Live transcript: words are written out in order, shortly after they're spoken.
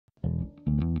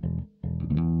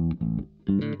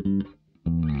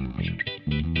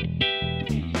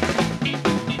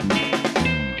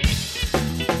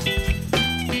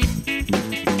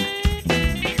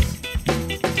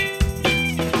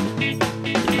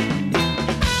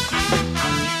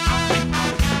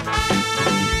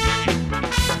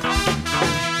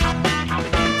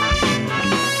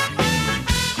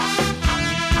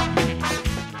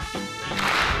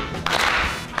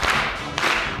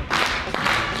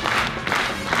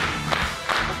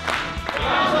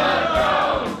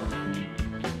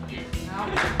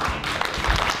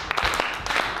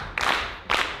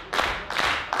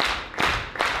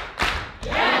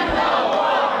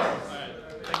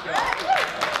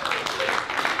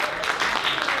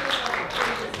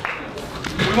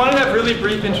we wanted to have really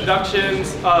brief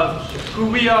introductions of who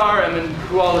we are and then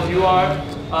who all of you are.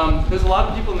 There's a lot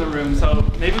of people in the room, so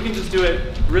maybe we can just do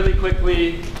it really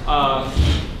quickly.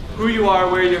 Who you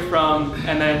are, where you're from,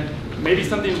 and then maybe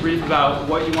something brief about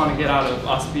what you want to get out of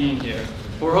us being here.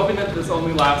 But we're hoping that this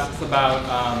only lasts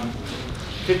about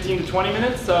 15 to 20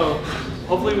 minutes, so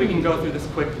hopefully we can go through this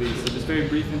quickly. So just very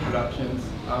brief introductions.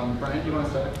 Brian, do you want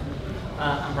to start?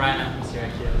 I'm Brian, I'm from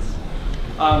Syracuse.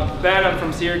 Ben, I'm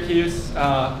from Syracuse.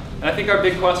 And I think our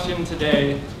big question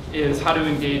today is how to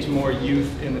engage more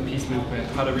youth in the peace movement,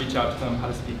 how to reach out to them, how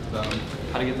to speak to them,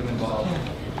 how to get them involved.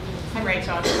 I'm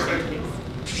Rachel, I'm from Syracuse.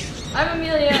 I'm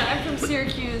Amelia, I'm from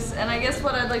Syracuse, and I guess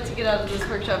what I'd like to get out of this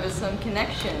workshop is some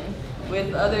connection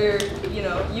with other,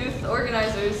 youth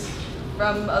organizers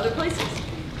from other places.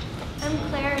 I'm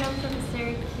Claire and I'm from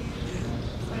Syracuse.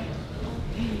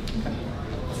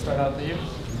 Let's start out with you.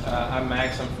 I'm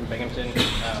Max, I'm from Binghamton.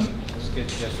 It's good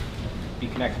to just be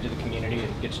connected to the community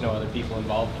and get to know other people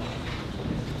involved.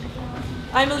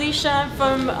 I'm Alicia, I'm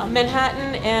from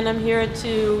Manhattan, and I'm here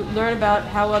to learn about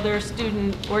how other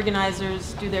student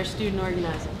organizers do their student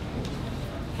organizing.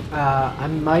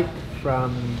 I'm Mike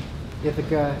from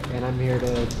Ithaca, and I'm here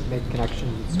to make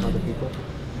connections with some other people.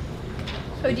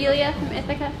 Odelia from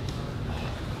Ithaca.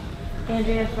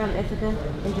 Andrea from Ithaca,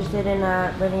 interested in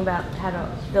learning about how to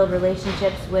build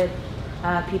relationships with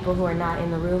people who are not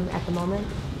in the room at the moment.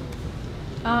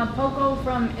 Poco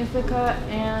from Ithaca,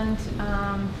 and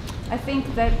I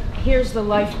think that here's the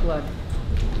lifeblood.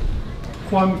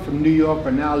 Kwame from New York,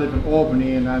 but now I live in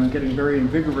Albany, and I'm getting very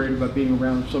invigorated by being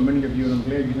around so many of you, and I'm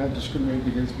glad you're not discriminating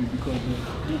against me because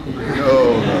of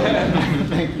No.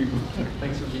 Thank you.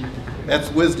 Thanks for being here.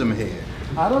 That's wisdom head.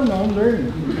 I don't know, I'm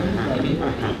learning.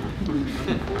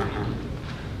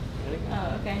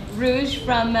 Oh, okay. Rouge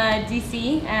from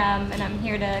DC, and I'm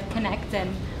here to connect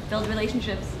and build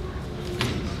relationships.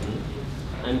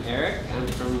 I'm Eric, I'm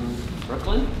from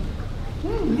Brooklyn.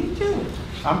 Me too.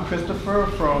 I'm Christopher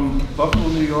from Buffalo,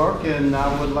 New York, and what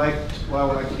I would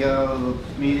like to get out of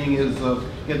the meeting is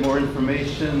get more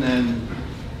information and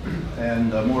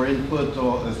more input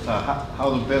as to how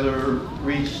to better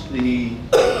reach the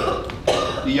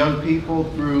young people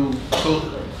through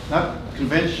not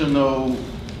conventional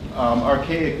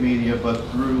archaic media, but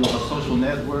through social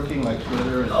networking like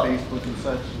Twitter and Facebook and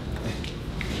such.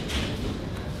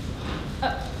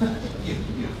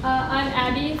 I'm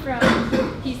Abby from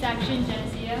Peace Action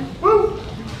Geneseo.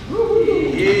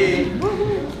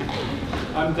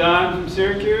 I'm Don from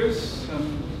Syracuse.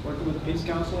 I'm working with the Peace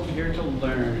Council. I'm here to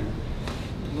learn.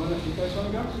 You guys want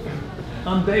to go?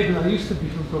 I'm David. I used to be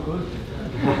from Brooklyn.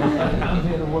 I'm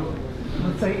here to work,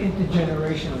 let's say,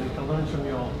 intergenerationally, to learn from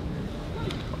you all.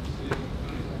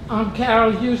 I'm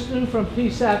Carol Houston from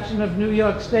Peace Action of New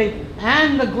York State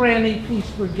and the Granny Peace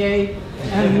Brigade.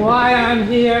 And why I'm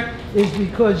here is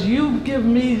because you give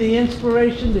me the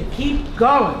inspiration to keep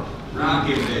going.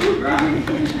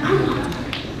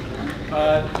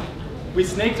 We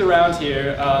snaked around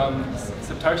here.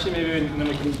 Saptarshi, maybe, and then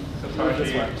we can start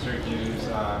this one. Syracuse,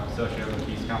 associate with the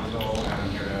Peace Council, and I'm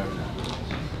here to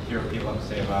hear what people have to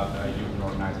say about youth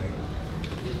organizing.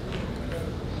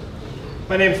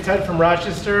 My name is Ted from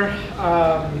Rochester.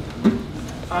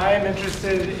 I'm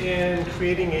interested in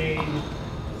creating a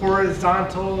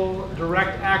horizontal,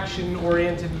 direct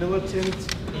action-oriented,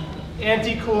 militant,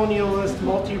 anti-colonialist,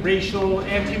 multiracial,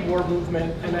 anti-war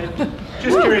movement, and I'm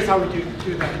just curious how we do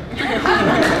that.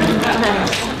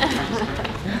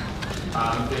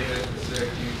 I'm David from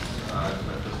Syracuse. My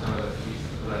first time at the Peace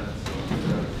event,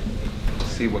 so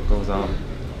see what goes on.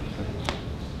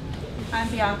 I'm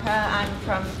Bianca, I'm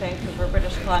from Vancouver,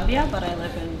 British Columbia, but I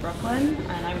live in Brooklyn,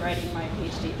 and I'm writing my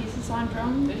PhD thesis on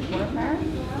drone warfare,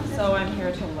 so I'm here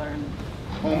to learn.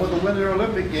 Home of the Winter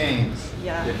Olympic Games.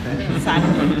 Yeah,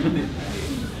 exactly.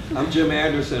 I'm Jim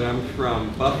Anderson. I'm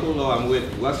from Buffalo. I'm with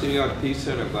Western New York Peace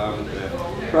Center, but I'm the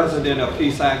president of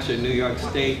Peace Action New York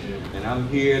State, and I'm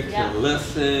here to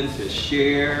listen, to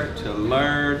share, to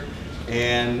learn.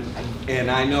 And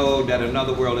I know that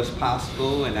another world is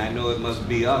possible, and I know it must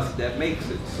be us that makes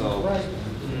it. So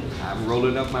I'm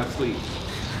rolling up my sleeves.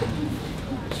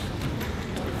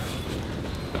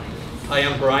 Hi,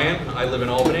 I'm Brian. I live in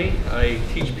Albany. I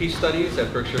teach peace studies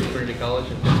at Berkshire Community College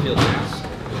in Pittsfield, Mass.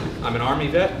 I'm an Army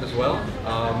vet as well,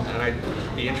 and I'd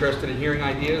be interested in hearing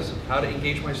ideas of how to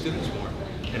engage my students more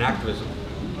in activism.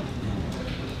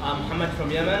 I'm Hamad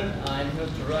from Yemen. I'm here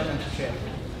to run and to share.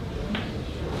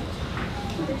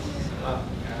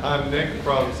 I'm Nick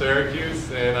from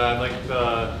Syracuse, and I'd like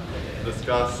to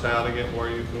discuss how to get more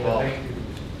youth involved.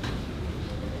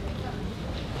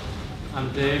 I'm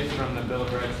Dave from the Bill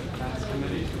of Rights Defense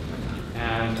Committee,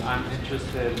 and I'm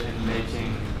interested in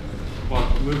making, well,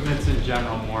 movements in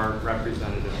general more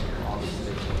representative of all the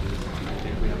stakeholders, and I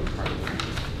think we have a part of that.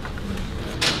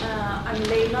 I'm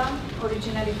Leila,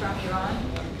 originally from Iran,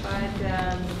 but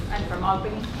I'm from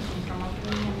Albany.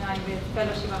 And I'm with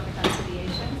Fellowship of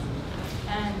Reconciliation.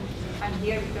 And I'm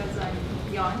here because I'm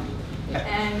young,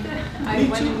 and I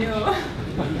want to know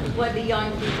what the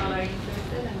young people are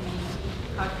interested in and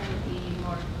how can we be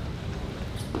more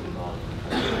involved.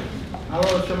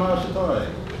 Hello, Shema Shatore.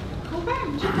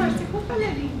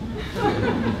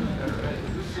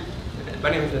 My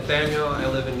name is Nathaniel. I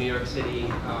live in New York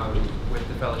City with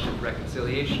the Fellowship of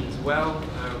Reconciliation as well.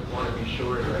 I want to be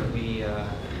sure that we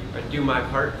do my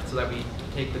part so that we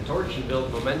take the torch and build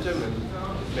momentum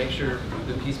and make sure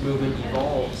the peace movement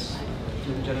evolves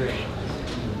through the generations.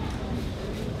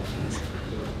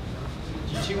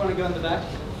 Do you want to go in the back?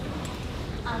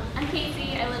 I'm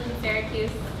Casey. I live in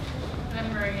Syracuse.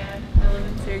 I'm Maria. I live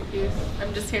in Syracuse.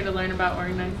 I'm just here to learn about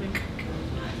organizing.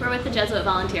 We're with the Jesuit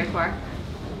Volunteer Corps.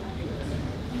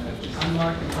 I'm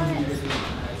Mark.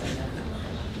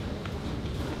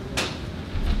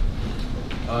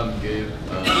 I'm Gabe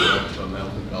from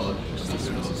Hamilton College.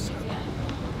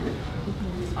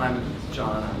 I'm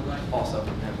John. I'm also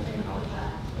from Hamilton College.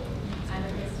 I'm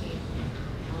Christy.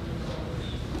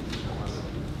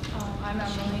 I'm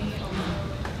Emily, also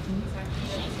with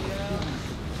Section 0,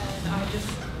 and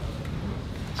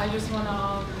I just want to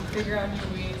figure out new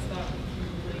ways that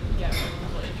we can get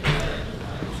more people interested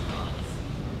in this cause.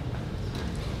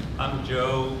 I'm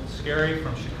Joe Cary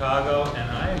from Chicago,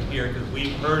 and I am here because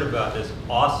we've heard about this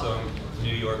awesome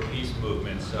New York peace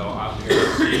movement. So I'm here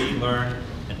to see, learn,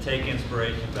 and take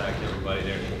inspiration back to everybody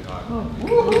there in Chicago.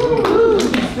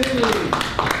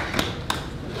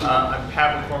 I'm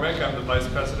Pat McCormick. I'm the Vice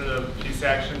President of Peace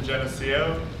Action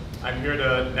Geneseo. I'm here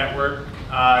to network.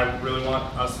 I really want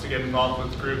us to get involved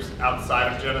with groups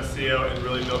outside of Geneseo and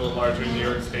really build a larger New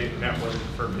York State network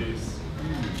for peace.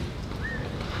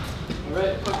 All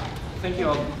right, thank you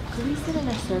all. Could we sit in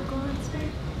a circle instead?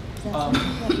 Is that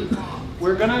something that you thought?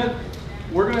 We're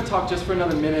gonna talk just for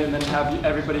another minute and then have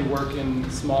everybody work in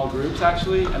small groups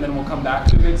actually, and then we'll come back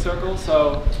to a big circle.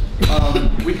 So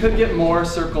we could get more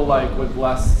circle-like with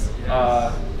less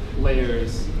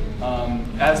layers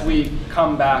as we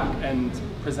come back and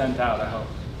present out, I hope,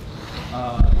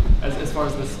 as far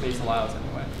as this space allows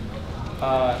anyway.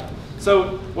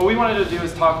 So what we wanted to do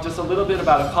is talk just a little bit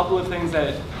about a couple of things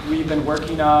that we've been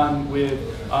working on with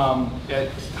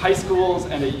at high schools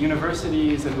and at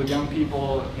universities and with young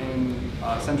people in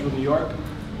central New York.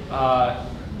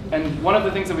 And one of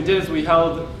the things that we did is we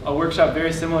held a workshop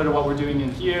very similar to what we're doing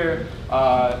in here,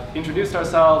 introduced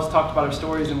ourselves, talked about our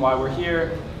stories and why we're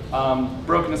here,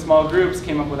 broke into small groups,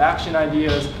 came up with action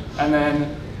ideas, and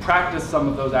then practiced some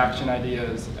of those action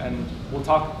ideas. And we'll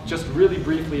talk just really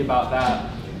briefly about that.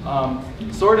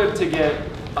 Sort of to get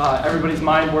everybody's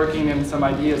mind working and some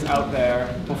ideas out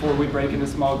there before we break into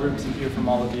small groups and hear from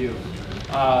all of you.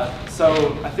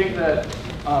 So I think that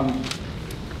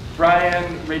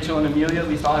Brian, Rachel, and Amelia at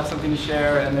least all have something to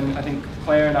share, and then I think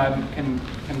Claire and I can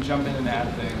jump in and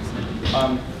add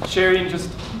things. Sharing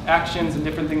just actions and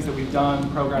different things that we've done,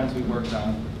 programs we've worked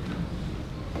on.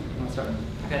 You want to start?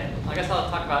 Okay, I guess I'll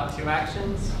talk about two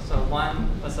actions. So one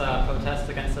was a protest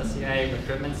against the CIA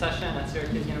recruitment session at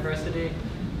Syracuse University.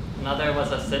 Another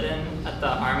was a sit-in at the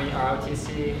Army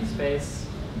ROTC space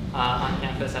on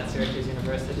campus at Syracuse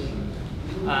University.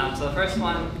 So the first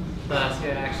one, the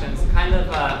CIA actions, kind of,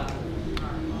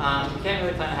 you can't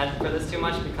really plan ahead for this too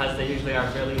much because they usually are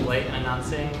really late in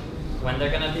announcing when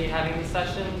they're going to be having these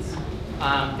sessions.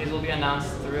 These will be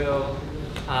announced through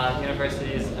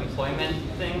university's employment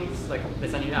things. Like they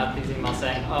send you out these emails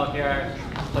saying, oh, here are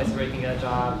places where you can get a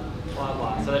job, blah,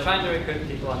 blah. So they're trying to recruit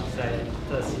people to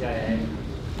the CIA.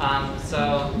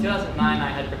 So in 2009, I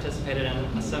had participated in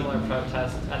a similar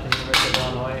protest at the University of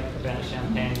Illinois,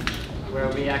 Urbana-Champaign, where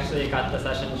we actually got the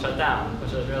session shut down,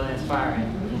 which was really inspiring.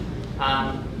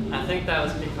 I think that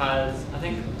was because,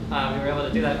 we were able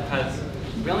to do that because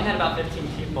we only had about 15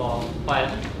 people,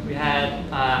 but we had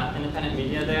independent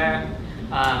media there.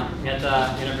 We had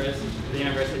the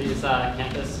university's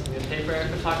campus newspaper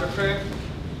photographer,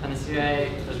 and the CIA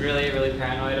was really, really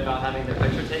paranoid about having their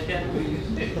picture taken.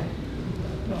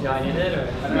 Do I need it, or?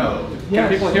 No. Yes, Can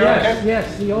people hear yes, okay?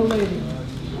 yes, the old lady.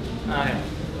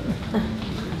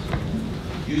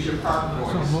 Use your card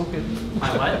voice. My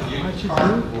what? Use your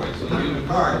card voice. So use your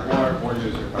card or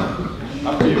use your card.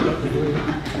 Up to you.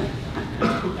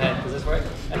 Does this work?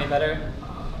 Any better?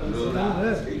 A little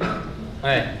louder. All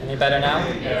right, any better now?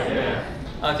 Yeah.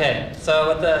 Okay, so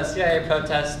with the CIA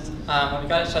protest, when we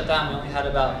got it shut down, we only had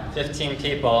about 15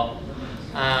 people.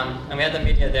 And we had the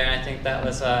media there, and I think that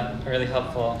was really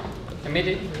helpful.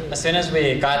 As soon as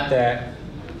we got there,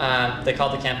 they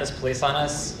called the campus police on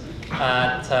us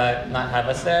to not have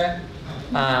us there.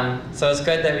 So it's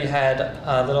good that we had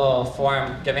a little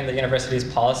form giving the university's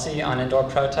policy on indoor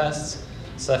protests.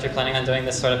 So if you're planning on doing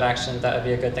this sort of action, that would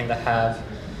be a good thing to have.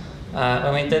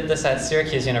 When we did this at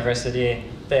Syracuse University,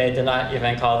 they did not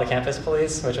even call the campus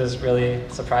police, which was really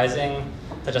surprising,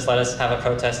 to just let us have a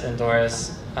protest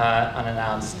indoors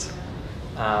unannounced.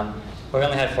 But we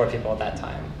only had 4 people at that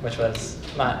time, which was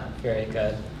not very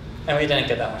good. And we didn't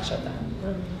get that one shut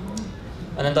down.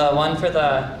 And then the one for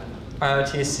the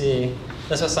ROTC,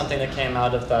 this was something that came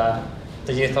out of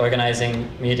the youth organizing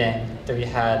meeting that we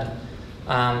had.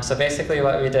 So basically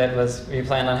what we did was we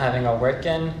planned on having a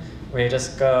work-in where you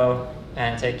just go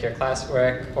and take your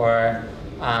classwork or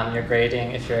your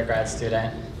grading if you're a grad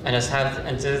student, and just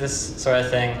do this sort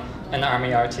of thing in the Army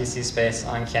ROTC space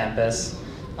on campus.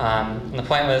 And the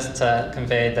point was to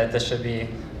convey that this should be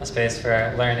a space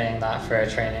for learning, not for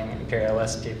training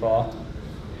imperialist people.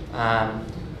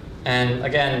 And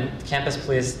again, campus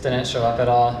police didn't show up at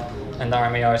all in the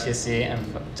Army ROTC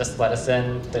and just let us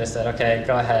in. They just said, okay,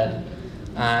 go ahead.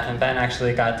 And Ben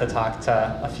actually got to talk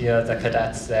to a few of the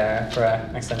cadets there for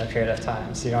an extended period of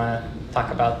time. So you want to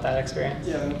talk about that experience?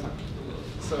 Yeah.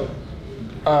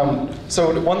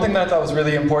 So one thing that I thought was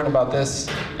really important about this,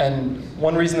 and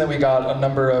one reason that we got a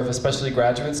number of especially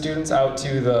graduate students out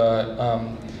to the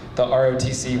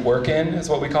ROTC work-in, is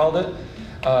what we called it,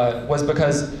 was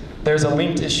because there's a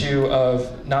linked issue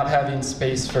of not having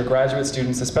space for graduate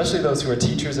students, especially those who are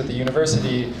teachers at the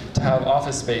university, to have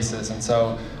office spaces. And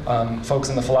so folks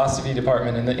in the philosophy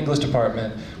department and the English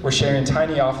department were sharing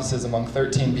tiny offices among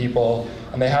 13 people,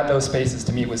 and they had those spaces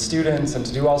to meet with students and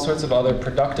to do all sorts of other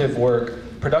productive work,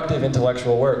 productive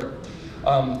intellectual work.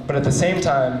 But at the same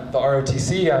time, the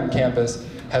ROTC on campus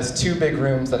has 2 big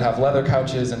rooms that have leather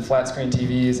couches and flat screen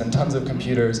TVs and tons of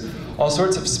computers, all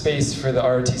sorts of space for the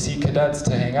ROTC cadets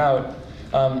to hang out.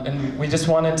 And we just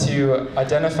wanted to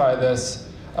identify this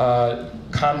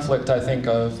conflict, I think,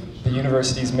 of the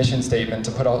university's mission statement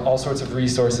to put all sorts of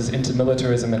resources into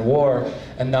militarism and war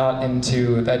and not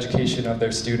into the education of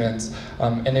their students,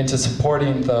 and into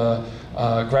supporting the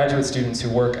graduate students who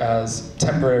work as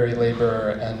temporary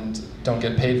labor and don't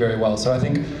get paid very well. So I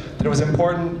think that it was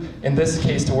important in this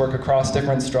case to work across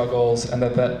different struggles, and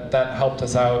that helped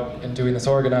us out in doing this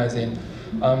organizing.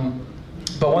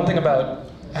 But one thing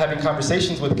about having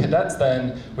conversations with cadets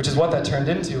then, which is what that turned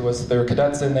into, was there were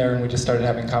cadets in there and we just started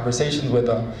having conversations with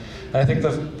them. And I think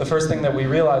the first thing that we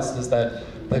realized is that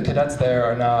the cadets there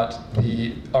are not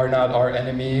our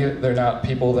enemy. They're not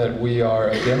people that we are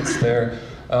against. They're,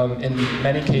 in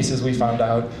many cases we found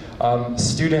out,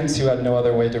 students who had no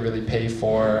other way to really pay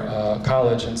for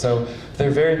college. And so they're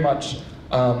very much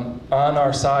on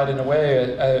our side in a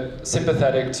way,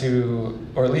 sympathetic to,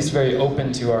 or at least very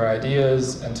open to our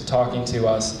ideas and to talking to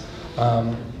us.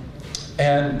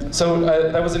 And so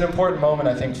that was an important moment,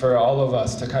 I think, for all of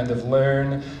us to kind of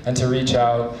learn and to reach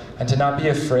out and to not be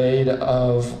afraid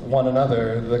of one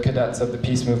another, the cadets of the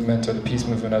peace movement or the peace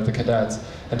movement of the cadets,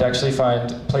 and to actually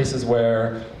find places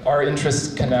where our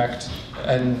interests connect,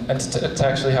 and to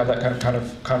actually have that kind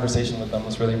of conversation with them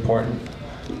was really important.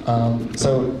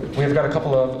 So we've got a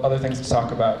couple of other things to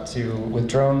talk about too, with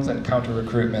drones and counter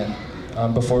recruitment,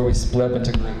 before we split up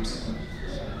into groups.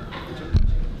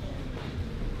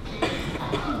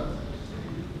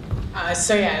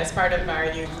 So yeah, as part of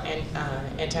our youth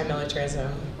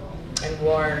anti-militarism and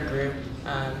war group,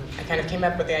 I kind of came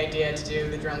up with the idea to do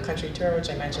the drone country tour, which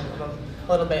I mentioned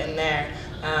a little bit in there.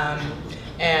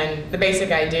 And the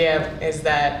basic idea is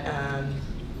that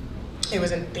it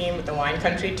was in theme with the wine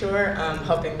country tour,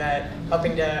 hoping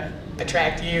to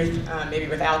attract youth, maybe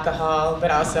with alcohol,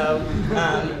 but also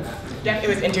it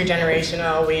was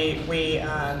intergenerational. We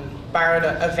borrowed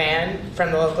a van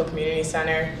from the local community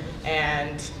center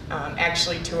and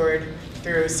actually toured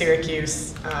through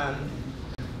Syracuse,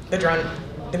 the drone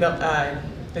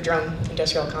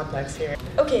industrial complex here.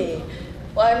 Okay,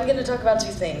 well, I'm going to talk about 2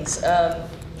 things.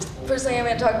 First thing I'm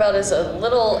going to talk about is a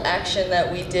little action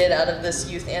that we did out of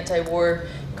this youth anti-war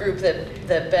group that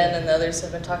Ben and the others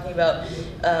have been talking about.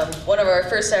 One of our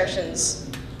first actions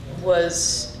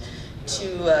was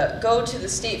to go to the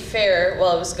state fair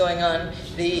while it was going on.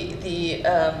 The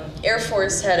Air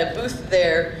Force had a booth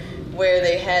there where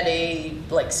they had a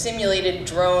simulated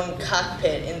drone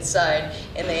cockpit inside,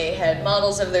 and they had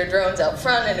models of their drones out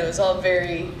front, and it was all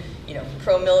very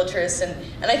pro-militarist,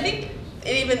 and I think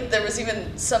there was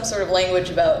even some sort of language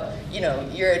about, you know,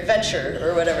 your adventure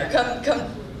or whatever. Come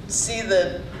see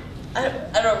the,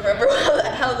 I don't remember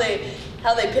how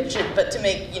they pitch it, but to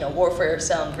make, you know, warfare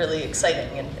sound really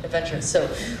exciting and adventurous. So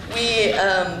we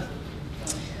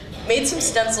made some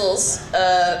stencils,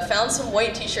 found some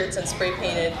white t-shirts and spray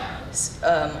painted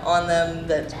on them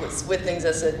that was with things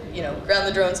that said, you know, ground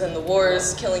the drones and the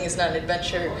wars, killing is not an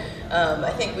adventure. I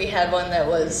think we had one that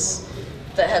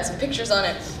had some pictures on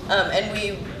it, and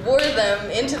we wore them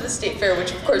into the state fair,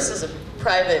 which of course is a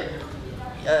private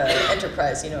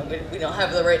enterprise. You know, we don't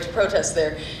have the right to protest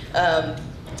there,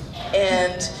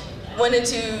 and went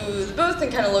into the booth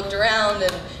and kind of looked around,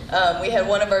 and we had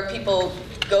one of our people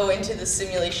go into the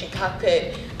simulation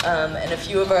cockpit, and a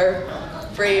few of our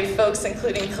brave folks,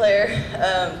 including Claire,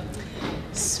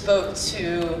 spoke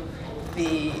to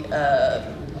the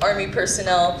Army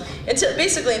personnel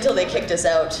basically until they kicked us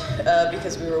out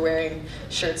because we were wearing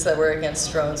shirts that were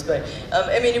against drones. But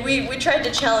I mean, we tried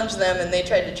to challenge them, and they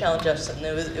tried to challenge us, and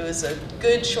it was a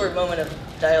good short moment of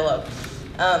dialogue.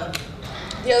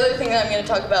 The other thing that I'm going to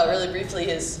talk about really briefly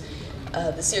is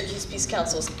the Syracuse Peace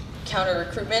Council's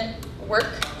counter-recruitment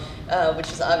work,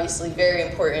 which is obviously very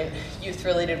important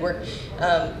youth-related work.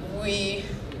 We,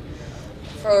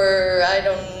 for I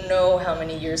don't know how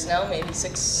many years now, maybe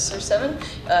 6 or 7,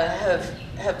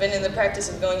 have been in the practice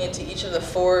of going into each of the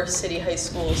 4 city high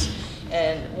schools,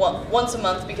 and once a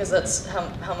month, because that's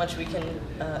how much we can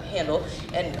handle,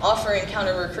 and offering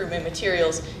counter-recruitment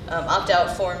materials,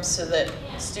 opt-out forms so that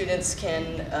students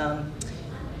can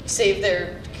save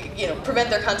their, you know, prevent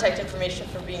their contact information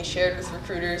from being shared with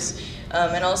recruiters,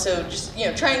 and also just, you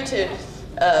know, trying to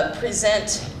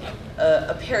present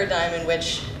a paradigm in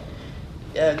which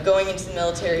going into the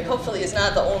military hopefully is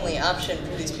not the only option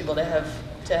for these people to have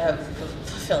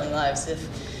fulfilling lives, if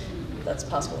that's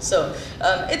possible. So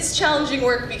it's challenging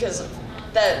work because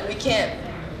that we can't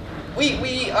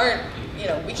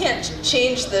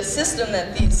change the system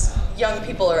that these young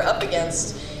people are up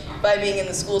against by being in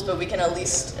the schools, but we can at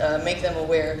least make them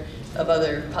aware of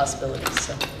other possibilities.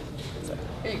 So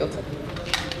here you go, Cliff.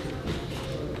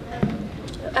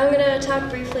 I'm going to talk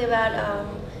briefly about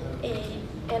a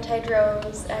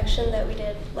anti-drones action that we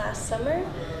did last summer.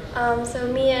 So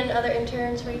me and other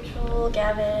interns, Rachel,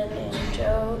 Gavin, and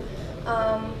Joe,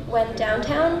 went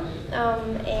downtown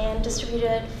and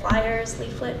distributed flyers,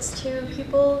 leaflets to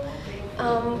people.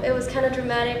 It was kind of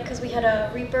dramatic because we had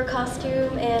a Reaper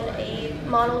costume and a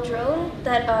model drone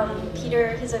that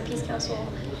Peter, he's a Peace Council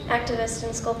activist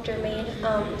and sculptor, made.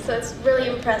 So it's really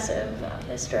impressive,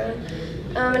 this drone.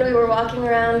 And we were walking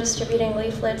around distributing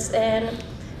leaflets, and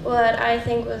what I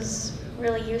think was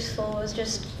really useful was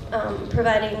just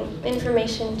providing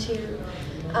information to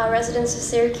residents of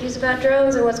Syracuse about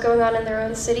drones and what's going on in their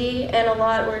own city, and a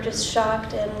lot were just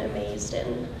shocked and amazed,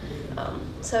 and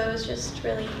so it was just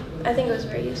really, I think it was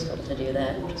very useful to do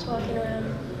that, just walking around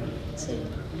the city.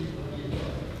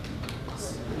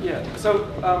 Yeah,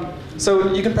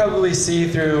 so you can probably see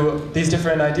through these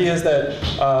different ideas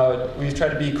that we've tried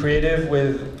to be creative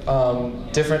with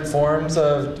different forms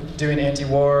of doing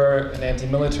anti-war and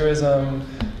anti-militarism,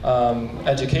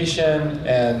 education,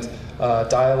 and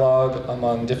dialogue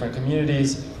among different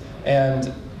communities,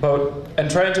 and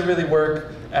trying to really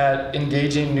work at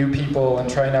engaging new people and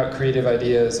trying out creative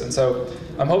ideas. And so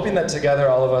I'm hoping that together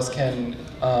all of us can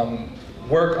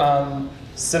work on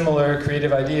similar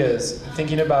creative ideas,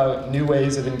 thinking about new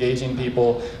ways of engaging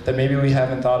people that maybe we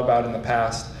haven't thought about in the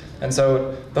past. And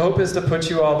so the hope is to put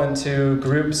you all into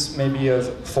groups maybe of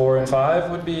 4 and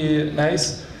 5 would be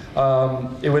nice.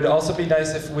 It would also be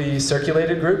nice if we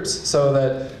circulated groups, so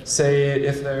that, say,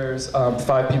 if there's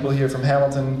 5 people here from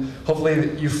Hamilton,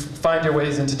 hopefully you find your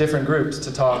ways into different groups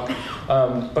to talk.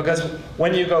 Because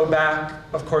when you go back,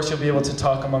 of course, you'll be able to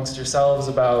talk amongst yourselves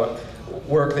about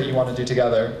work that you want to do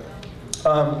together.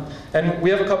 And we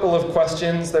have a couple of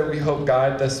questions that we hope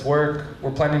guide this work.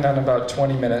 We're planning on about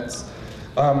 20 minutes.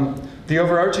 The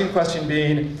overarching question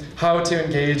being how to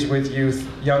engage with youth,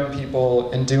 young people,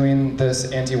 in doing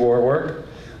this anti-war work.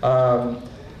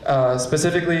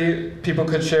 Specifically, people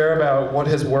could share about what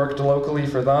has worked locally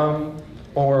for them,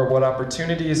 or what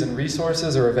opportunities and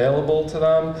resources are available to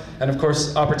them. And of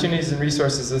course, opportunities and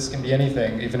resources, this can be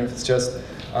anything, even if it's just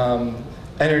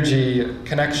energy,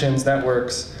 connections,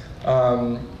 networks,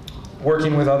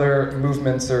 working with other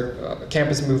movements or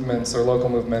campus movements or local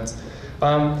movements.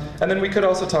 And then we could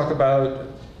also talk about,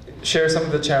 share some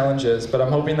of the challenges, but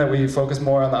I'm hoping that we focus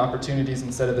more on the opportunities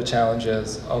instead of the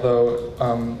challenges, although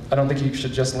I don't think you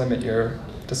should just limit your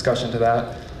discussion to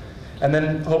that. And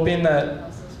then hoping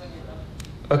that,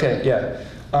 okay, yeah.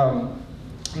 And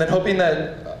then hoping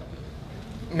that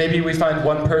maybe we find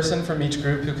one person from each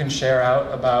group who can share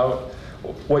out about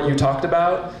what you talked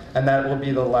about, and that will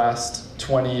be the last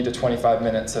 20 to 25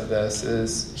 minutes of this,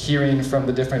 is hearing from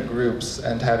the different groups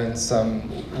and having some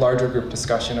larger group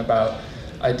discussion about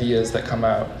ideas that come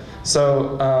out.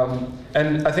 So,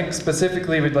 and I think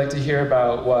specifically we'd like to hear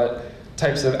about what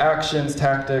types of actions,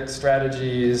 tactics,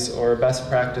 strategies, or best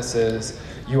practices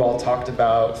you all talked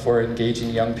about for engaging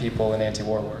young people in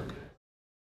anti-war work.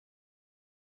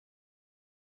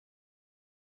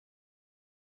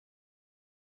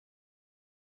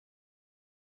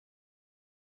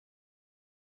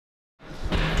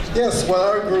 Yes, well,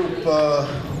 our group,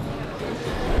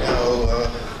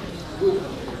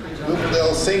 Group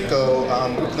Del Cinco,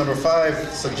 group number 5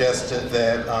 suggested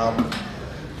that,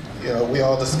 we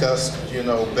all discussed,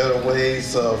 better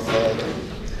ways of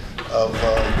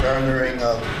garnering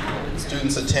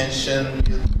students' attention,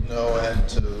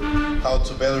 and how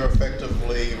to better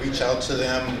effectively reach out to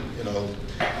them,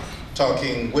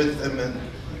 talking with them and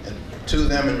to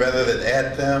them, and rather than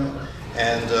at them.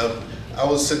 And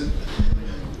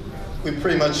we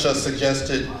pretty much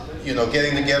suggested,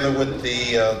 getting together with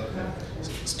the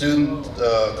student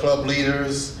club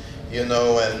leaders, and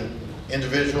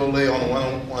individually on a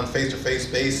one-on-one, face-to-face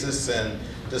basis, and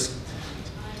just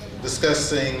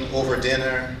discussing over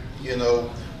dinner,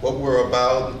 what we're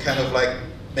about, and kind of like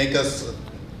make us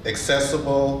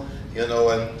accessible, and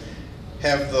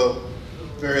have the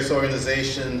various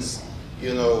organizations,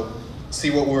 see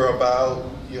what we're about,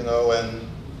 and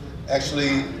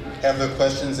actually have their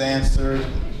questions answered,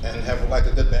 and have like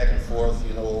a good back and forth,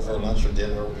 over lunch or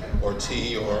dinner or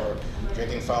tea or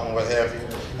drinking fountain, what have you.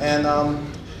 And,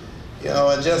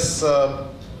 and just,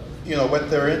 what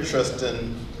their interest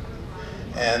in,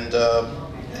 and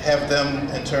have them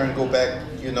in turn go back,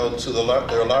 to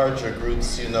their larger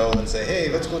groups, and say, hey,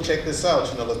 let's go check this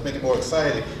out, let's make it more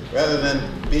exciting, rather than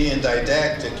being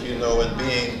didactic, and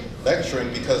being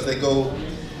lecturing, because they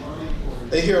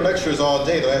hear lectures all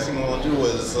day. The last thing they want to do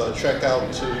is trek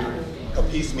out to a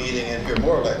peace meeting and hear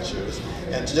more lectures.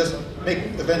 And to just make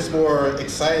events more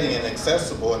exciting and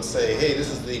accessible, and say, hey, this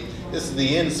is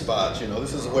the end spot.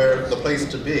 This is where the place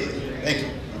to be. Thank you.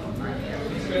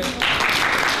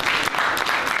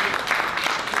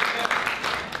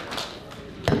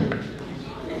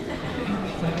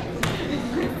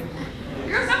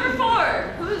 Group number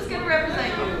 4. Who's going to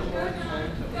represent you?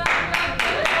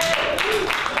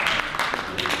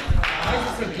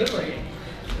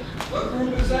 What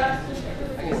group is that?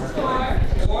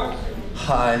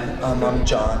 Hi, I'm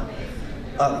John.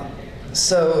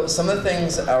 So some of the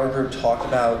things our group talked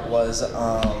about was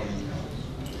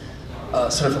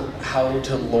sort of how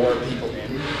to lure people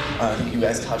in. I think you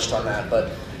guys touched on that,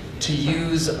 but to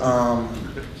use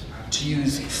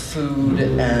food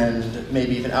and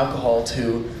maybe even alcohol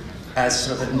as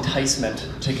sort of an enticement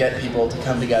to get people to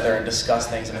come together and discuss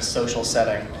things in a social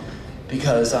setting,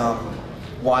 because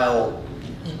while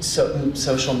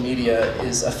social media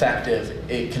is effective,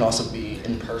 it can also be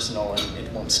impersonal, and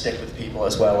it won't stick with people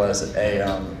as well as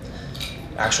a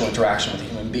actual interaction with a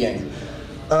human being.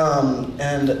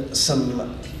 And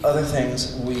some other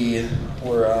things we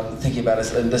were thinking about,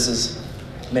 and this is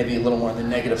maybe a little more on the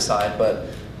negative side, but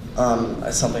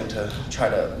something to try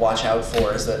to watch out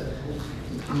for, is that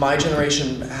my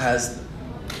generation has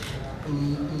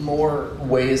more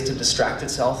ways to distract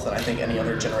itself than I think any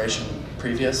other generation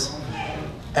previous.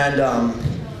 And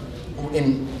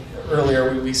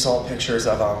earlier we saw pictures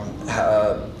of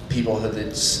people who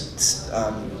had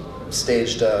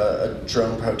staged a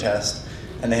drone protest,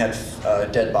 and they had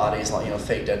dead bodies,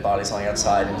 fake dead bodies lying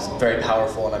outside. It was very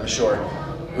powerful, and I'm sure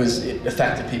it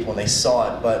affected people when they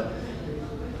saw it. But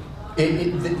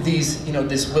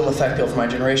this will affect people from my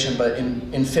generation. But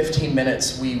in 15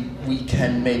 minutes, we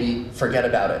can maybe forget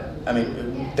about it. I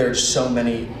mean, there's so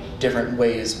many different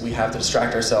ways we have to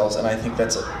distract ourselves, and I think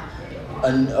that's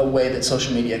a way that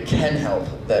social media can help,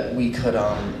 that we could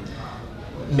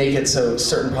make it so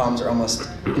certain problems are almost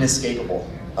inescapable,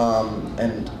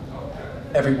 and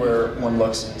everywhere one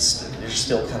looks, you're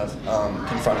still kind of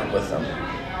confronted with them.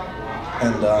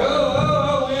 And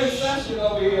we're in session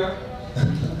over here.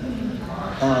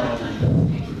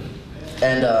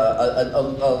 And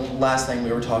a last thing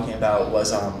we were talking about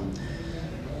was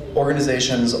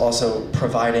organizations also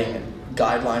providing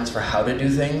guidelines for how to do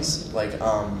things, like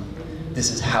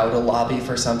this is how to lobby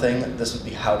for something, this would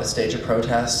be how to stage a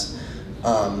protest.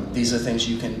 These are things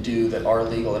you can do that are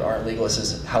legal, that aren't legal. This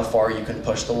is how far you can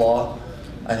push the law.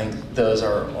 I think those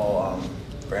are all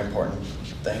very important.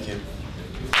 Thank you.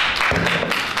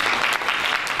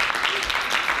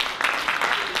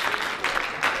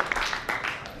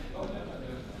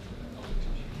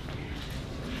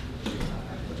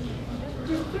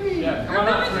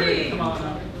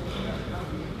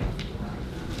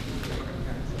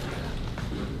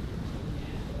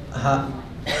 Hi,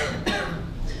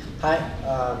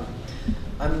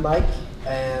 I'm Mike,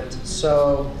 and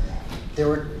so there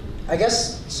were, I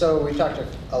guess, so we talked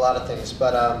a lot of things,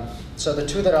 but so the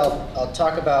two that I'll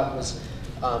talk about was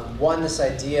one, this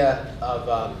idea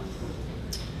of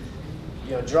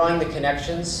drawing the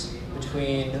connections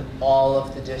between all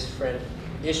of the different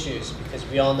issues, because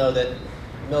we all know that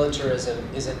militarism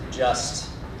isn't just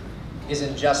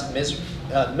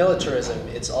militarism.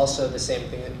 It's also the same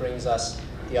thing that brings us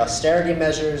the austerity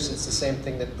measures. It's the same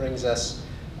thing that brings us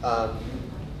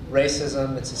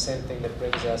racism. It's the same thing that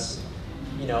brings us,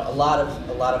 a lot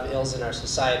of ills in our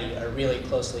society are really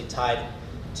closely tied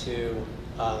to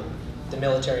the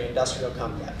military-industrial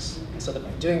complex. So by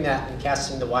doing that and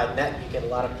casting the wide net, you get a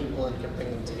lot of people and can bring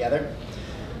them together.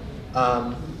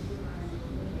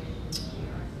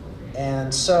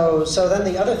 And so then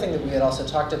the other thing that we had also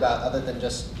talked about, other than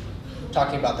just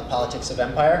talking about the politics of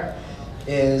empire,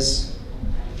 is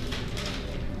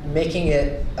making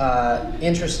it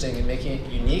interesting and making it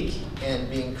unique and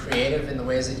being creative in the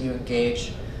ways that you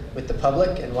engage with the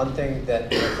public. And one thing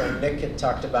that my friend Nick had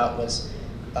talked about was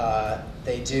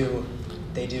they do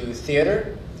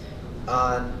theater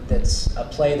that's a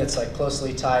play that's like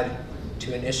closely tied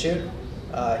to an issue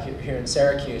here in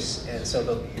Syracuse. And so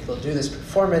they'll do this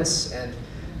performance, and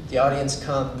the audience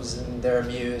comes and they're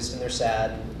amused and they're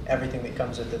sad and everything that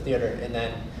comes with the theater. And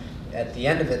then at the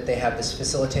end of it, they have this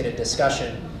facilitated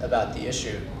discussion about the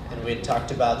issue. And we had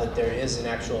talked about that there is an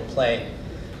actual play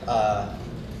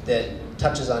that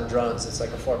touches on drones. It's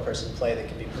like a 4-person play that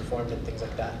can be performed and things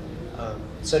like that.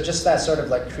 So just that sort of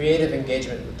like creative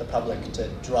engagement with the public to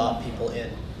draw people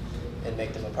in and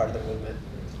make them a part of the movement.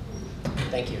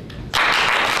 Thank you.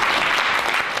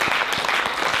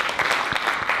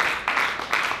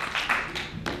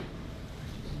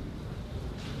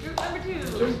 Group number 2.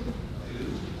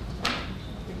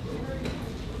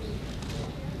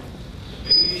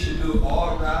 Maybe you should do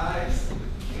all rise.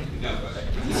 No,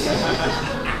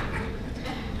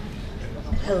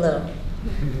 Hello.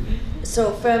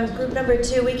 So from group number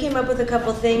 2, we came up with a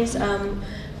couple things. I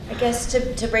guess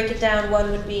to break it down, one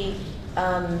would be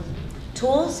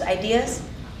tools, ideas,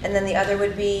 and then the other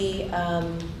would be how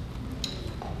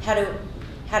to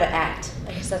act.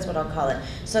 I guess that's what I'll call it.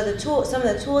 So some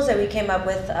of the tools that we came up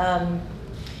with,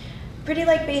 pretty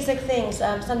like basic things.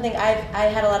 Something I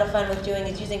had a lot of fun with doing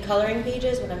is using coloring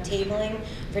pages when I'm tabling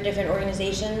for different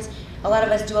organizations. A lot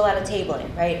of us do a lot of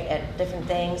tabling, right, at different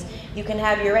things. You can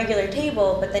have your regular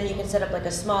table, but then you can set up like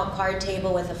a small card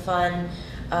table with a fun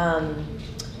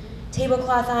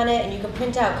tablecloth on it, and you can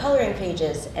print out coloring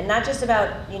pages, and not just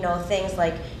about things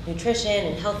like nutrition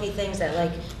and healthy things that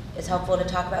like is helpful to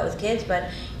talk about with kids, but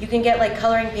you can get like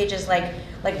coloring pages like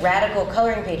radical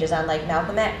coloring pages on like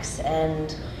Malcolm X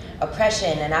and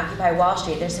oppression and Occupy Wall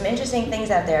Street. There's some interesting things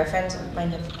out there. Friends of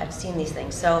mine have seen these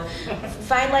things. So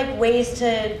find like ways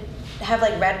to have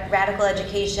like radical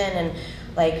education and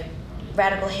like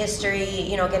radical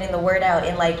history, getting the word out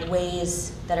in like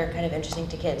ways that are kind of interesting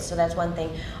to kids. So that's one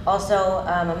thing. Also,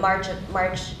 a march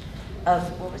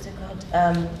of what was it called?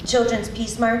 Children's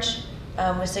Peace March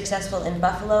was successful in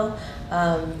Buffalo.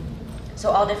 So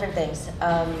all different things.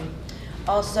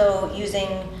 Also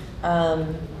using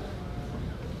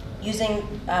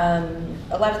a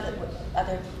lot of the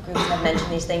other groups have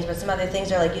mentioned these things, but some other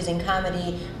things are like using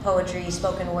comedy, poetry,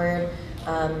 spoken word,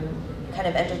 kind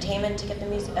of entertainment to get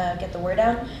the word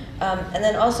out. And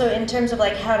then also in terms of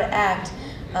like how to act,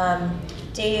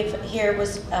 Dave here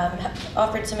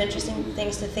offered some interesting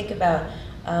things to think about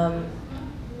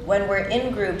when we're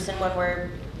in groups and when we're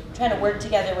trying to work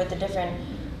together with the different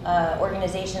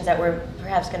organizations that we're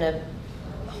perhaps going to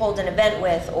hold an event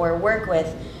with or work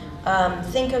with.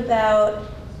 Think about,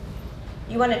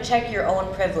 you want to check your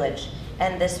own privilege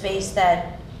and the space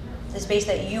that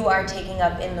you are taking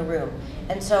up in the room.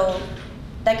 And so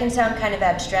that can sound kind of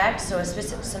abstract, so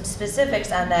some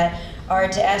specifics on that are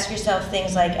to ask yourself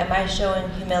things like, am I showing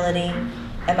humility?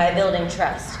 Am I building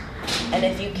trust? And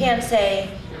if you can't say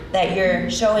that you're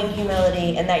showing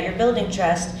humility and that you're building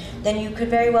trust, then you could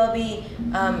very well be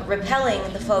repelling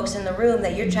the folks in the room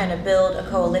that you're trying to build a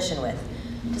coalition with.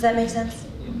 Does that make sense?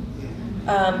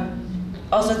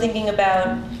 Also thinking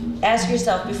about, ask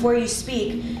yourself before you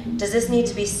speak, does this need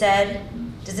to be said?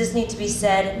 Does this need to be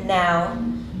said now?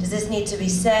 Does this need to be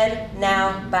said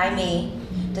now by me?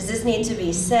 Does this need to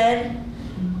be said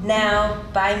now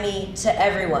by me to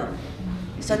everyone?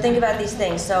 So think about these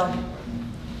things. So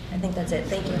I think that's it.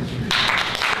 Thank you.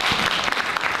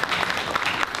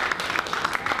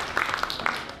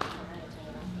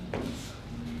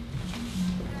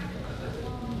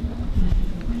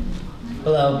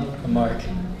 Hello, I'm Mark.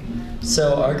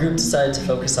 So our group decided to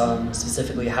focus on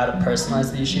specifically how to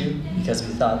personalize the issue, because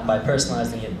we thought by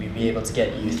personalizing it, we'd be able to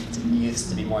get youths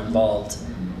to be more involved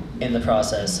in the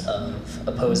process of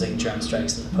opposing drone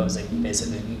strikes and opposing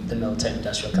basically the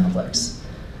military-industrial complex.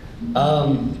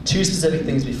 Two specific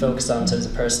things we focused on in terms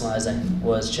of personalizing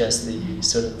was just the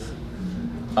sort of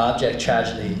object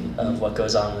tragedy of what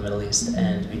goes on in the Middle East,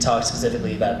 and we talked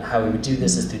specifically about how we would do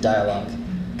this is through dialogue,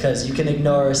 because you can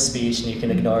ignore a speech and you can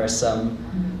ignore some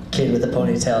kid with a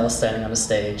ponytail standing on a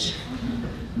stage,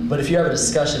 but if you have a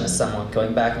discussion with someone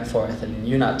going back and forth and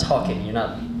you're not talking, you're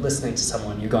not listening to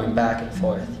someone, you're going back and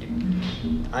forth,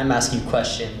 I'm asking you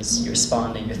questions, you're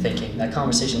responding, you're thinking, that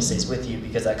conversation stays with you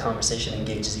because that conversation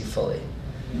engages you fully.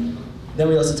 Then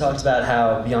we also talked about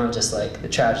how beyond just like the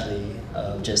tragedy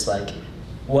of just like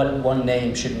what one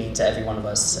name should mean to every one of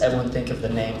us. Everyone think of the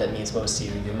name that means most to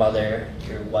you, your mother,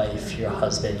 your wife, your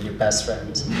husband, your best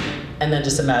friend. And then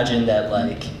just imagine that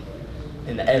like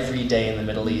in every day in the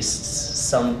Middle East,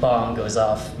 some bomb goes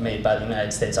off made by the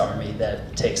United States Army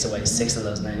that takes away 6 of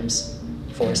those names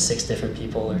for 6 different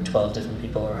people or 12 different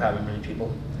people or however many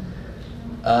people.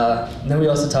 Then we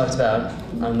also talked about,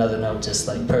 on another note, just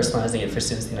like personalizing it for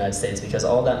students in the United States, because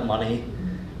all that money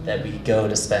that we go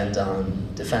to spend on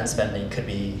defense spending could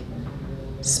be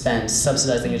spent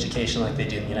subsidizing education like they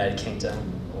do in the United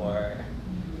Kingdom, or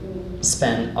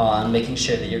spent on making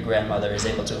sure that your grandmother is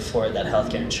able to afford that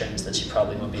healthcare insurance that she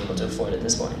probably won't be able to afford at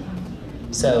this point.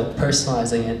 So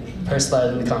personalizing it,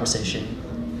 personalizing the conversation,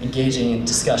 engaging in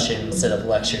discussion instead of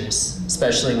lectures,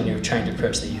 especially when you're trying to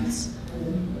approach the youths.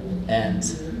 And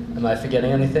am I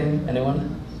forgetting anything?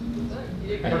 Anyone?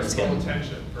 Personal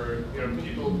attention for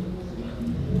people.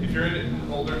 If you're in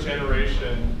an older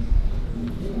generation,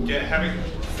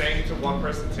 saying to one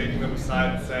person, taking them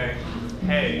aside and saying,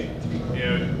 "Hey,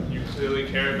 you clearly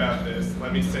care about this.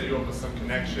 Let me set you up with some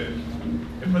connection."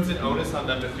 It puts an onus on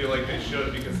them to feel like they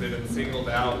should because they've been singled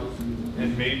out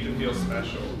and made to feel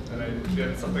special. And I feel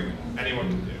that's something anyone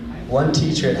can do. One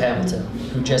teacher at Hamilton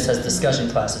who just has discussion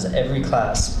classes. Every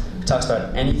class talks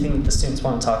about anything that the students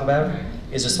want to talk about,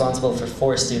 is responsible for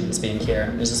 4 students being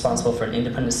here, is responsible for an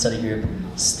independent study group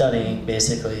studying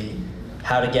basically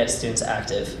how to get students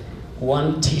active.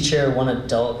 One teacher, one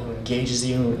adult who engages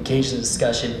you, who engages in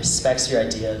discussion, respects your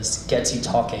ideas, gets you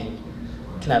talking,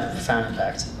 can have a profound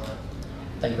impact.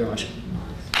 Thank you very much.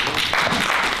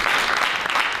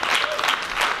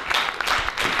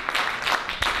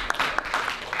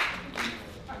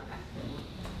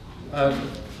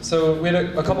 So we had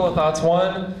a couple of thoughts.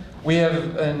 One, we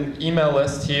have an email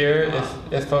list here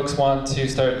if folks want to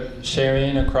start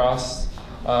sharing across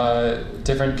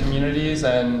different communities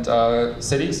and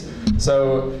cities.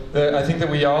 So I think that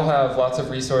we all have lots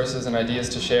of resources and ideas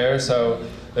to share. So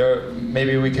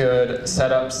maybe we could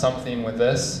set up something with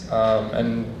this,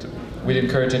 and we'd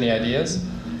encourage any ideas.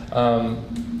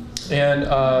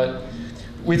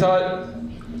 We thought,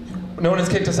 no one has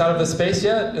kicked us out of the space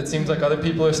yet. It seems like other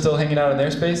people are still hanging out in their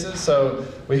spaces, so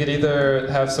we could either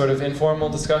have sort of informal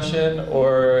discussion,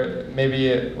 or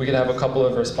maybe we could have a couple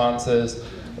of responses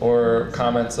or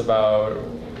comments about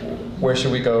where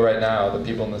should we go right now, the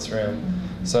people in this room.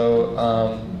 So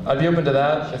I'd be open to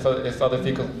that if other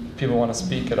people want to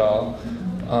speak at all.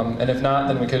 And if not,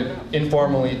 then we could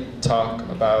informally talk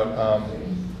about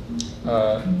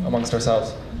amongst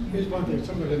ourselves. Here's one thing,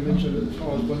 somebody mentioned as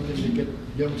far as one thing to get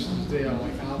youngsters there,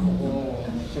 like alcohol or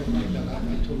something like that. I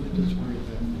totally disagree with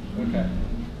that. Okay.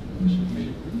 We should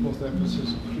make both emphasis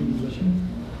on clean living.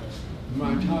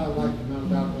 My entire life, the amount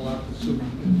of alcohol I've consumed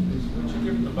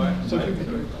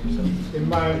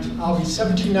I'll be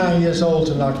 79 years old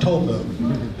in October.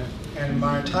 And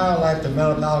my entire life, the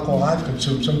amount of alcohol I've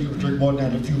consumed, some people drink more than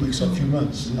that in a few weeks or a few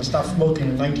months. I stopped smoking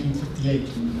in 1958.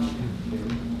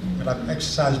 And I've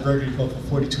exercised regularly for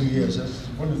 42 years. That's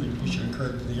one of the things we should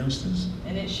encourage the youngsters.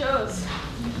 And it shows.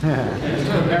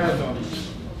 Marathon.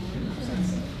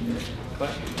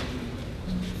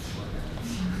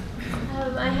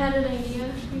 I had an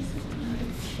idea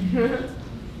recently.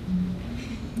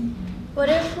 What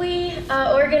if we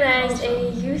organized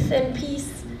a youth and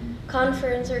peace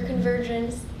conference or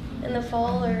convergence in the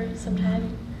fall or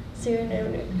sometime soon,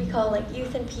 and we call it like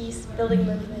Youth and Peace Building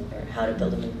Movement, or How to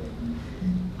Build a Movement.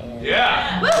 And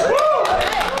yeah! Woo!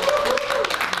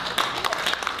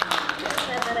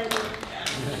 That idea.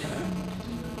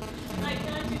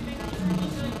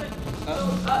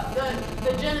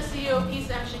 The Geneseo Peace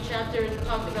Action Chapter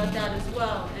talked about that as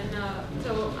well, and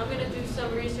so I'm going to do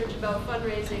some research about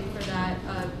fundraising for that,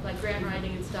 like grant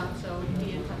writing and stuff, so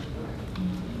be in touch with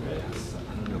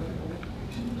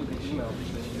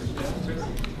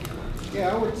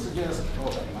Yeah, I would suggest,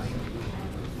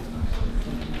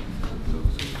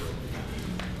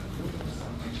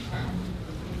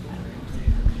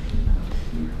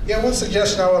 Yeah, one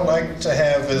suggestion I would like to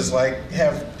have is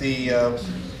have the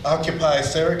Occupy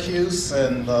Syracuse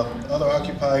and other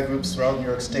Occupy groups throughout New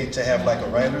York State to have like a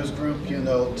writers group,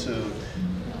 to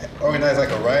organize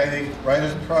like a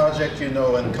writers project,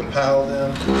 and compile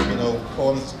them,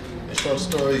 poems and short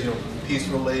stories, peace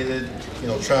related,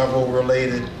 travel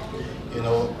related,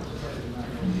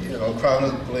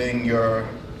 chronicling your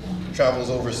travels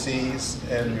overseas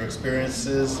and your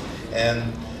experiences,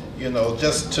 and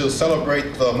just to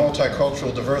celebrate the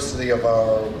multicultural diversity of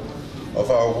our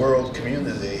world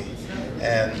community,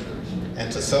 and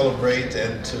to celebrate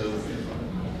and to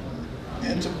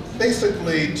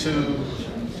basically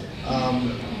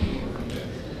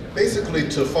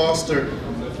to foster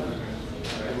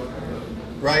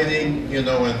writing, and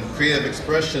creative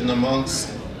expression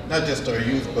amongst not just our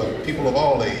youth, but people of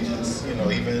all ages,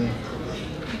 even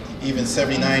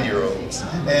 79-year-olds.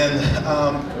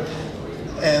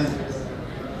 And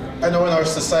I know in our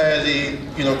society,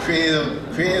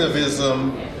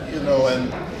 creativism,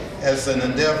 and as an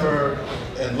endeavor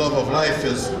and love of life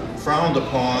is frowned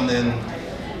upon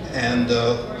and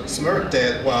smirked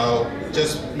at, while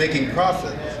just making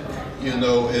profit,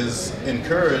 is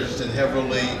encouraged and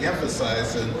heavily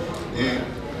emphasized. And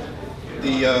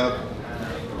the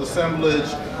assemblage,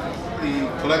 the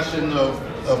collection of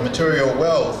material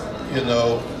wealth,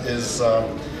 is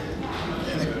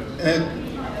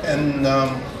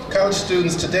college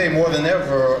students today more than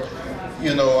ever,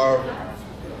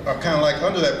 are kind of like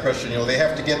under that pressure. They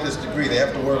have to get this degree, they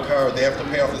have to work hard, they have to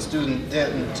pay off the student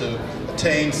debt, and to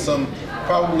attain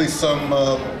probably some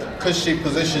cushy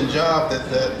position job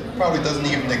that probably doesn't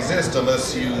even exist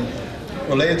unless you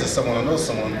related to someone or know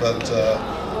someone. But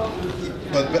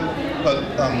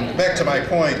back to my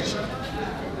point,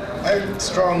 I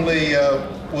strongly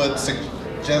would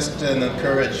suggest and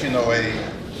encourage, a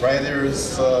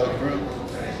writers group.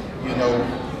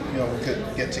 We could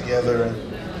get together and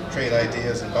trade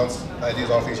ideas and bounce ideas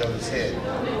off each other's head.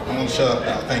 I'm going to shut up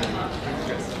now. Thank you.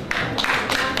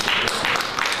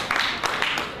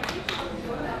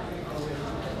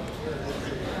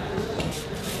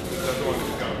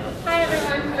 Hi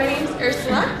everyone, my name's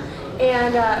Ursula,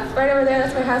 and right over there,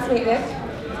 that's my housemate Nick.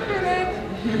 Hi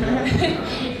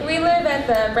Nick. We live at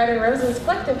the Bread and Roses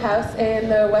Collective House in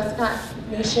the Westcott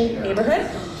Nation neighborhood,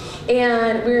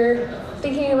 and we're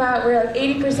thinking about, we're like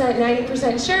 80%,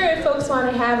 90% sure if folks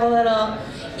want to have a little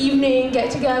evening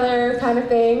get-together kind of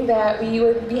thing that we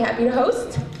would be happy to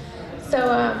host. So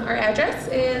our address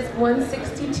is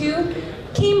 162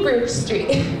 Kuebrich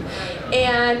Street.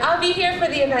 And I'll be here for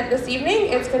the event this evening.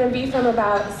 It's going to be from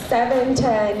about 7 to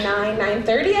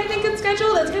 9:30, I think it's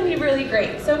scheduled. It's going to be really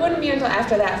great. So it wouldn't be until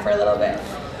after that for a little bit.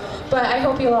 But I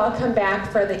hope you'll all come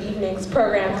back for the evening's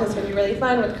program, because it's going to be really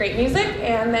fun with great music,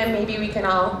 and then maybe we can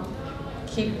all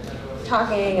keep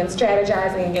talking and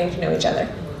strategizing and getting to know each other.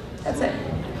 That's it.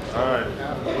 All right.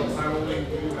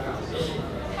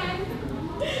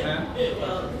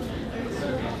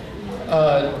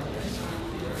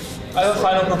 I have a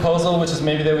final proposal, which is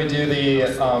maybe that we do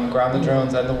the Ground the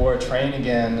Drones, End the War train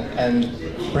again, and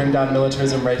bring down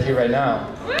militarism right here, right now.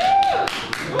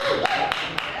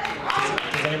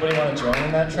 Does anybody want to join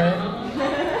in that train?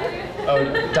 Oh,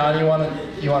 Don, you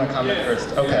want to comment first?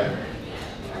 Okay.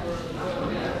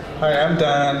 Hi, I'm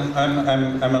Don.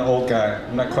 I'm an old guy.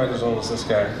 I'm not quite as old as this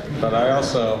guy, but I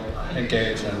also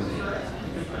engage in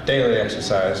daily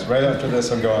exercise. Right after this,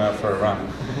 I'm going out for a run.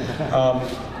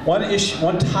 One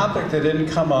topic that didn't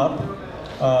come up,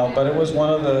 but it was one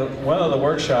of the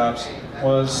workshops,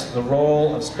 was the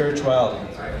role of spirituality,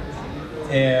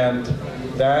 and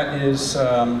that is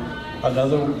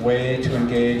another way to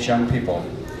engage young people.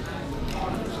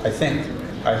 I think,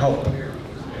 I hope,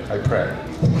 I pray.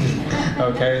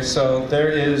 Okay, so there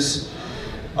is,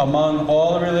 among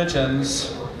all the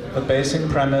religions, the basic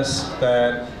premise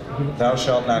that thou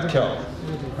shalt not kill,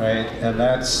 right? And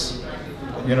that's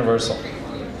universal.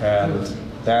 And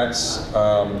that's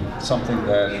something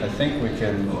that I think we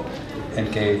can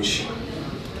engage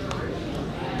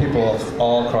people of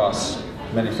all across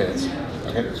many faiths,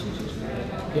 okay?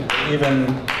 Even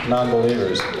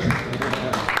non-believers.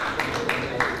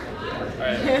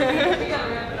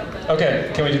 Okay,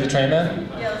 can we do the train then?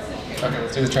 Yeah, let's do the train. Okay,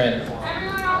 let's do the train.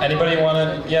 Anybody want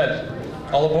to, yeah,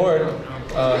 all aboard.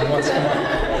 Who wants to come on?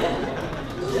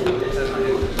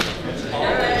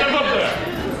 Jump up there.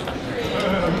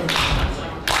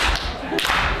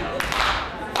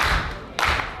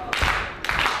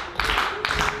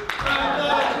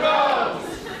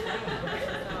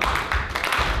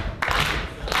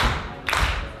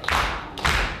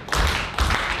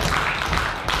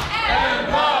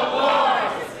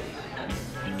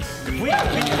 We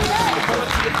continue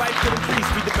to fight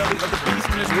of the beast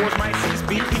when this war's might cease.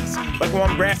 Be peace, like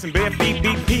on grass and bare feet.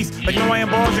 Be peace, like no iron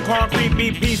bars and concrete.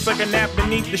 Be peace, like a nap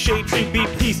beneath the shade tree. Be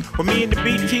peace, with me and the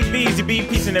BTVs. You be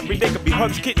peace, and every day could be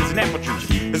hugs, kittens, and apple juice.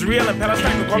 Israel and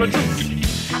Palestine could call it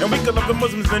truce. And we could love the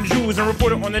Muslims and Jews and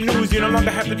report it on the news. You no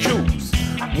longer have to choose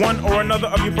one or another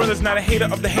of your brothers. Not a hater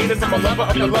of the haters, I'm a lover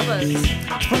of the lovers.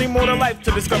 There's plenty more to life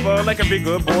to discover. Like every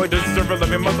good boy does deserve a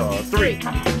loving mother. 3,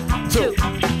 2,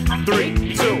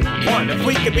 3, 2, 1. If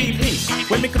we could be peace,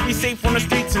 women could be safe on the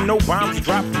streets and no bombs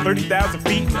drop from 30,000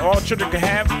 feet. And all children could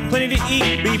have plenty to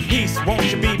eat. Be peace, won't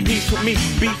you be peace with me?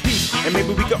 Be peace, and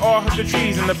maybe we could all hug the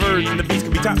trees and the birds and the bees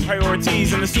could be top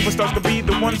priorities, and the superstars could be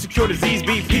the ones to cure disease.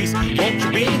 Be peace, won't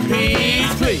you be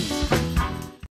peace, please?